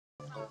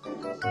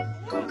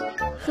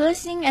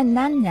Hexing and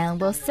Nannan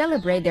will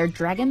celebrate their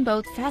Dragon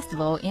Boat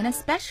Festival in a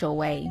special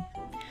way.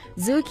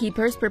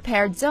 Zookeepers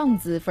prepared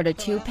zongzi for the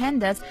two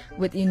pandas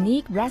with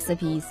unique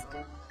recipes.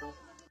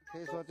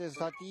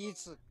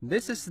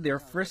 This is their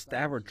first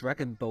ever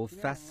Dragon Boat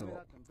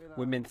Festival.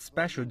 We made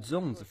special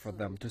zongzi for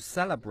them to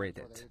celebrate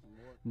it.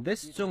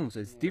 This zongzi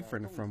is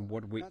different from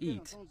what we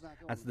eat,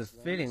 as the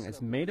filling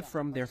is made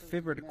from their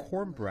favorite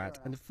cornbread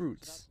and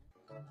fruits.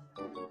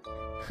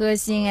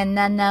 Hexing and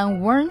Nannan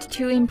weren't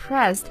too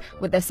impressed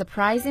with the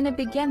surprise in the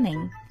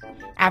beginning.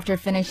 After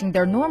finishing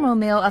their normal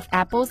meal of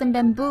apples and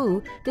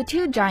bamboo, the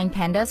two giant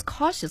pandas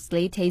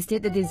cautiously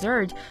tasted the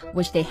dessert,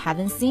 which they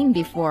haven't seen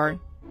before.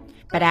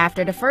 But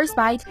after the first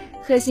bite,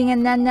 Hexing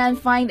and Nannan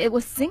find it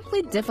was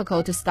simply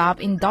difficult to stop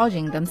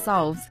indulging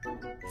themselves.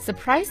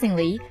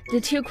 Surprisingly,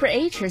 the two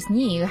creatures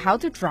knew how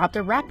to drop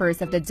the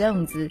wrappers of the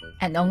zongzi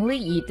and only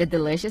eat the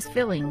delicious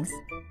fillings.